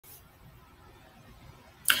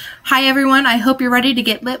Hi everyone, I hope you're ready to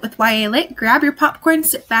get lit with YA Lit. Grab your popcorn,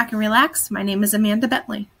 sit back and relax. My name is Amanda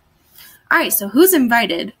Bentley. Alright, so who's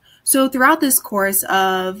invited? So throughout this course,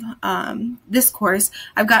 I've gotten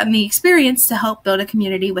the experience to help build a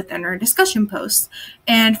community within our discussion posts.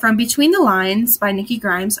 And from Between the Lines by Nikki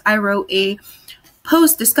Grimes, I wrote a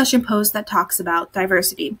discussion post that talks about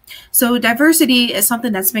diversity. So diversity is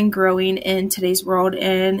something that's been growing in today's world,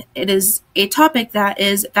 and it is a topic that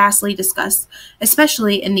is vastly discussed,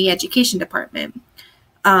 especially in the education department.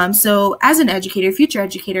 So as an educator, future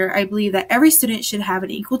educator, I believe that every student should have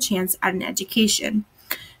an equal chance at an education.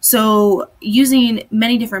 So using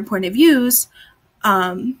many different point of views,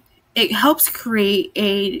 it helps create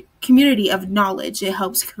a community of knowledge. It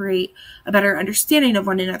helps create a better understanding of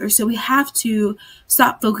one another. So we have to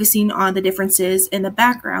stop focusing on the differences in the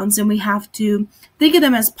backgrounds, and we have to think of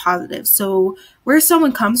them as positive. So where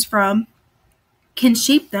someone comes from can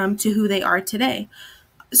shape them to who they are today.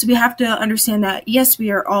 So we have to understand that, yes,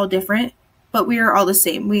 we are all different, but we are all the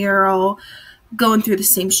same. We are all going through the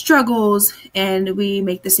same struggles, and we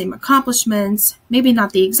make the same accomplishments. Maybe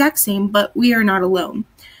not the exact same, but we are not alone.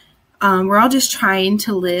 We're all just trying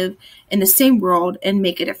to live in the same world and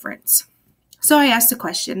make a difference. So I asked the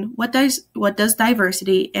question, what does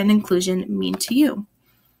diversity and inclusion mean to you?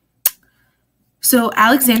 So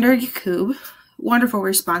Alexander Yakub, wonderful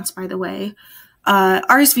response by the way,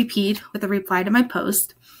 RSVP'd with a reply to my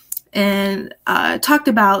post and talked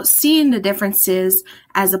about seeing the differences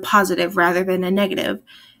as a positive rather than a negative.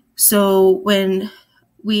 So when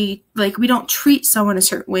we don't treat someone a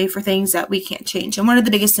certain way for things that we can't change. And one of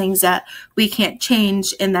the biggest things that we can't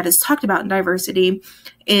change and that is talked about in diversity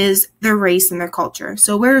is their race and their culture.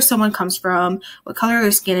 So where someone comes from, what color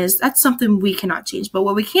their skin is, that's something we cannot change. But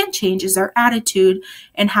what we can change is their attitude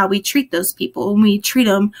and how we treat those people. When we treat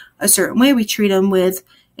them a certain way, we treat them with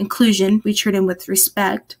inclusion, we treat them with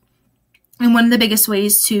respect. And one of the biggest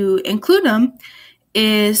ways to include them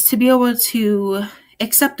is to be able to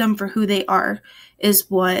accept them for who they are,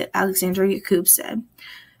 is what Alexander Yakub said.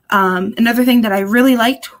 Another thing that I really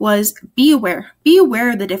liked was be aware. Be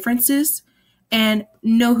aware of the differences and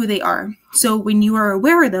know who they are. So when you are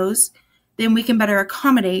aware of those, then we can better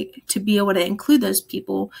accommodate to be able to include those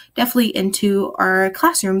people definitely into our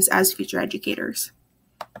classrooms as future educators.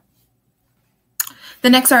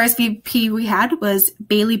 The next RSVP we had was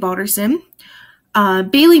Bailey Balderson.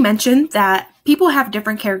 Bailey mentioned that people have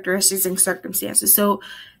different characteristics and circumstances. So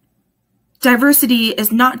diversity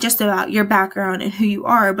is not just about your background and who you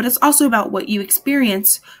are, but it's also about what you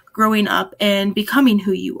experience growing up and becoming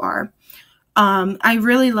who you are. I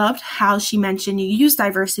really loved how she mentioned you use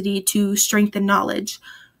diversity to strengthen knowledge.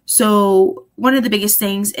 So one of the biggest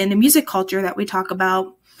things in the music culture that we talk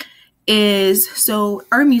about is, so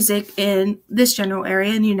our music in this general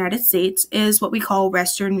area in the United States is what we call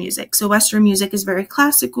Western music. So Western music is very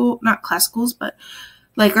classical, not classicals, but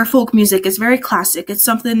like our folk music is very classic. It's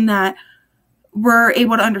something that we're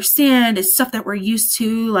able to understand. It's stuff that we're used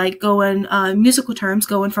to, like going, musical terms,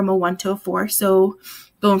 going from a 1 to a 4. So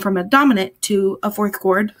going from a dominant to a fourth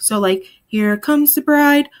chord. So like, here comes the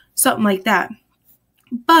bride, something like that.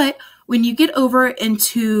 But when you get over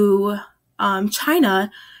into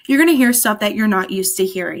China, you're going to hear stuff that you're not used to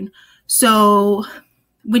hearing. So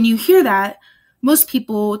when you hear that, most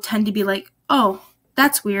people tend to be like, oh,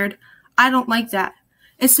 that's weird. I don't like that.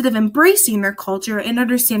 Instead of embracing their culture and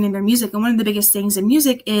understanding their music. And one of the biggest things in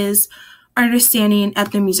music is understanding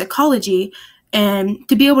ethnomusicology and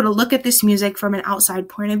to be able to look at this music from an outside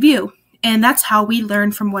point of view. And that's how we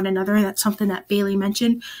learn from one another. And that's something that Bailey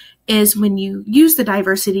mentioned, is when you use the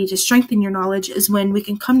diversity to strengthen your knowledge is when we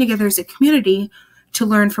can come together as a community to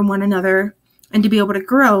learn from one another and to be able to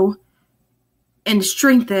grow and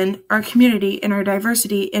strengthen our community and our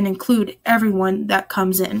diversity and include everyone that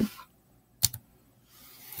comes in.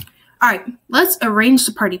 All right, let's arrange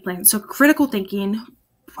the party plan. So critical thinking,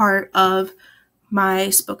 part of my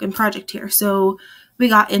spoken project here. So we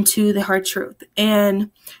got into the hard truth. And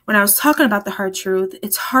when I was talking about the hard truth,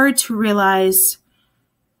 it's hard to realize,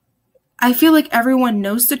 I feel like everyone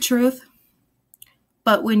knows the truth,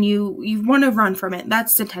 but when you want to run from it,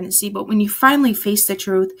 that's the tendency. But when you finally face the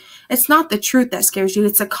truth, it's not the truth that scares you.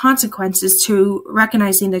 It's the consequences to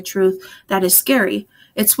recognizing the truth that is scary.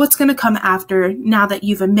 It's what's going to come after now that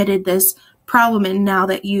you've admitted this problem and now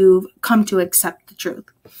that you've come to accept the truth.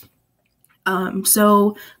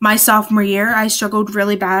 So my sophomore year, I struggled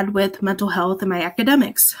really bad with mental health and my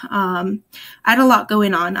academics. I had a lot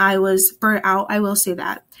going on. I was burnt out, I will say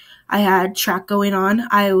that. I had track going on.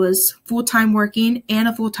 I was full-time working and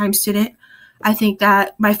a full-time student. I think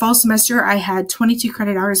that my fall semester, I had 22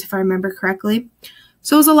 credit hours, if I remember correctly.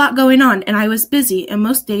 So it was a lot going on, and I was busy, and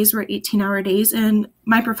most days were 18-hour days, and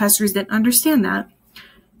my professors didn't understand that.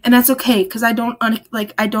 And that's okay, because I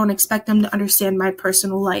don't expect them to understand my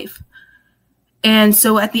personal life. And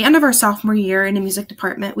so at the end of our sophomore year in the music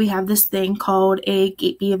department, we have this thing called a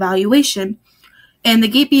Gate B evaluation. And the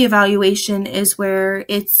Gate B evaluation is where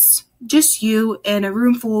it's just you in a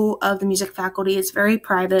room full of the music faculty. It's very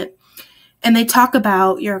private. And they talk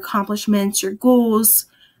about your accomplishments, your goals,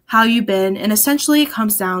 how you've been. And essentially it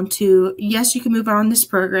comes down to, yes, you can move on this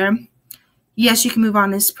program. Yes, you can move on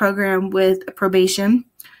this program with a probation.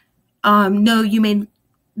 No, you may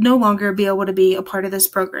no longer be able to be a part of this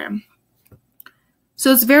program.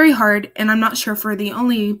 So it's very hard, and I'm not sure if we're the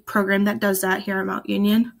only program that does that here at Mount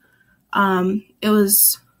Union. It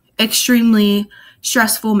was extremely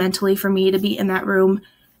stressful mentally for me to be in that room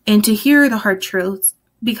and to hear the hard truths,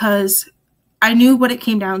 because I knew what it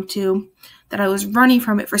came down to, that I was running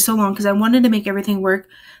from it for so long because I wanted to make everything work,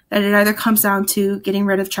 that it either comes down to getting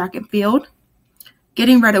rid of track and field,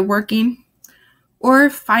 getting rid of working, or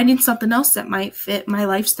finding something else that might fit my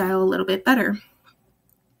lifestyle a little bit better.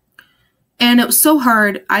 And it was so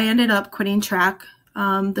hard, I ended up quitting track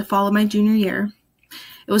the fall of my junior year.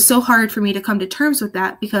 It was so hard for me to come to terms with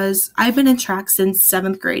that because I've been in track since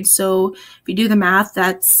 7th grade. So if you do the math,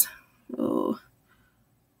 that's about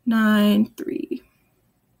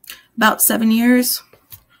 7 years.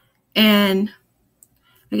 And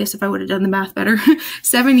I guess if I would have done the math better,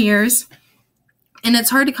 7 years. And it's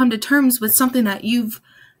hard to come to terms with something that you've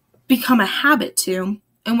become a habit to.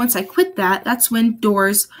 And once I quit that, that's when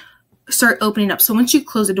doors start opening up. So once you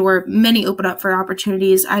close a door, many open up for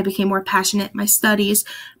opportunities. I became more passionate. My studies,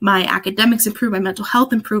 my academics improved, my mental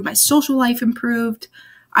health improved, my social life improved.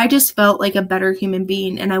 I just felt like a better human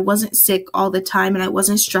being, and I wasn't sick all the time, and I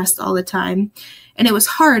wasn't stressed all the time. And it was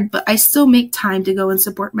hard, but I still make time to go and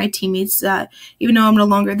support my teammates that even though I'm no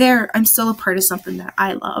longer there, I'm still a part of something that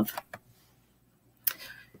I love.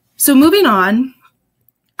 So moving on,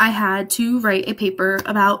 I had to write a paper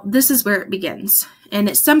about This Is Where It Begins, and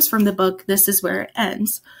it stems from the book This Is Where It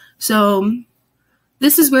Ends. So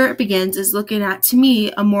This Is Where It Begins is looking at, to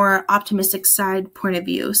me, a more optimistic side point of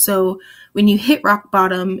view. So when you hit rock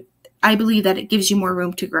bottom, I believe that it gives you more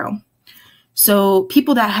room to grow. So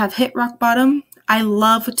people that have hit rock bottom, I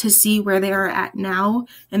love to see where they are at now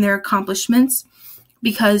and their accomplishments,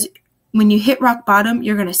 because when you hit rock bottom,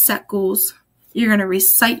 you're going to set goals. You're going to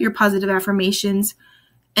recite your positive affirmations,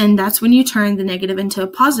 and that's when you turn the negative into a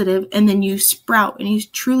positive, and then you sprout and you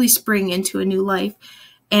truly spring into a new life.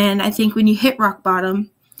 And I think when you hit rock bottom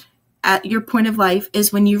at your point of life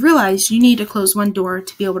is when you realize you need to close one door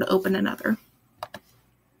to be able to open another.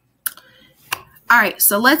 All right,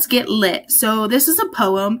 so let's get lit. So this is a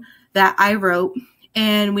poem that I wrote,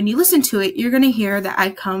 and when you listen to it, you're going to hear that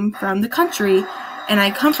I come from the country, and I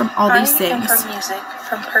come from all these things. I am from music,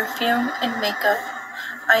 from perfume and makeup.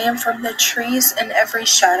 I am from the trees in every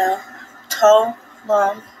shadow, tall,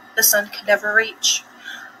 long, the sun could never reach.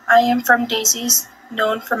 I am from daisies,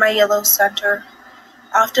 known for my yellow center,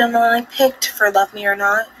 often only picked for love me or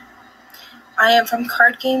not. I am from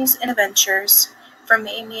card games and adventures, from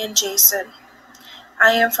Amy and Jason.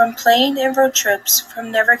 I am from playing and road trips,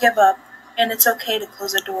 from never give up, and it's okay to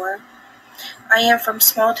close a door. I am from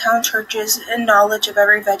small town churches and knowledge of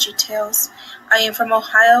every Veggie Tales. I am from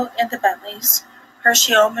Ohio and the Bentleys,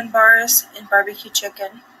 Hershey almond bars and barbecue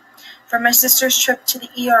chicken. From my sister's trip to the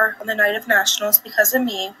ER on the night of nationals because of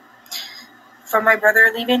me. From my brother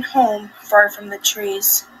leaving home far from the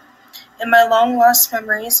trees. In my long lost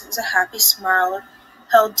memories is a happy smile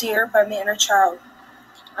held dear by my inner child.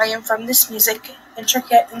 I am from this music,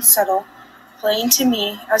 intricate and subtle, playing to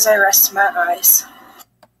me as I rest my eyes.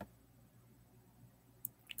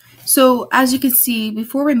 So as you can see,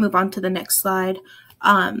 before we move on to the next slide,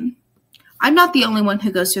 I'm not the only one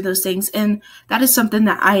who goes through those things. And that is something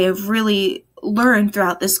that I have really learned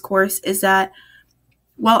throughout this course, is that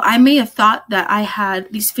while I may have thought that I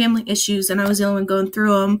had these family issues and I was the only one going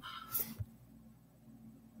through them,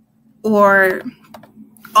 or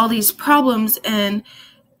all these problems, and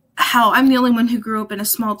how I'm the only one who grew up in a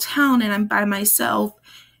small town and I'm by myself,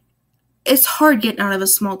 it's hard getting out of a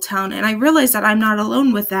small town. And I realize that I'm not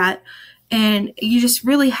alone with that. And you just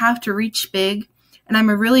really have to reach big. And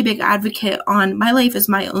I'm a really big advocate on my life is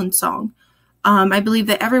my own song. I believe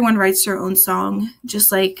that everyone writes their own song,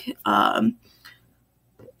 just like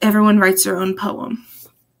everyone writes their own poem.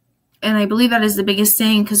 And I believe that is the biggest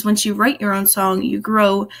thing, because once you write your own song, you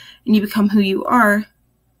grow and you become who you are.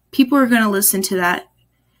 People are going to listen to that.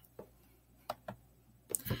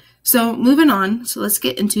 So moving on, so let's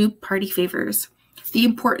get into party favors, the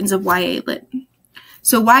importance of YA Lit.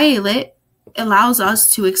 So YA Lit allows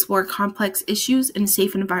us to explore complex issues in a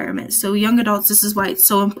safe environment. So young adults, this is why it's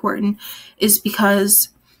so important, is because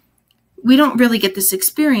we don't really get this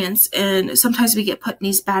experience, and sometimes we get put in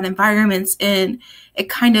these bad environments, and it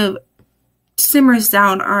kind of simmers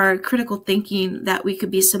down our critical thinking that we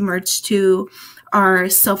could be submerged to, our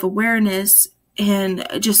self-awareness, and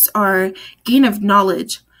just our gain of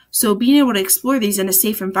knowledge. So being able to explore these in a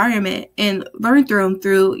safe environment and learn through them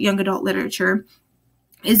through young adult literature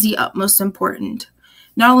is the utmost important.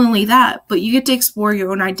 Not only that, but you get to explore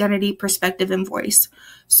your own identity, perspective, and voice.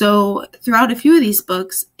 So throughout a few of these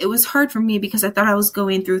books, it was hard for me because I thought I was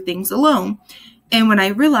going through things alone. And when I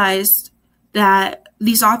realized that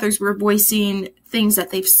these authors were voicing things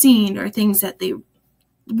that they've seen or things that they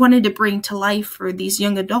wanted to bring to life for these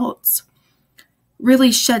young adults,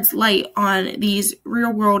 really sheds light on these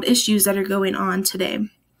real world issues that are going on today.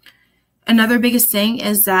 Another biggest thing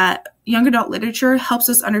is that young adult literature helps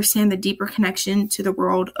us understand the deeper connection to the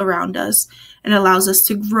world around us and allows us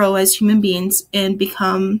to grow as human beings and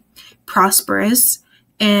become prosperous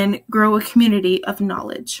and grow a community of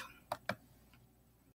knowledge.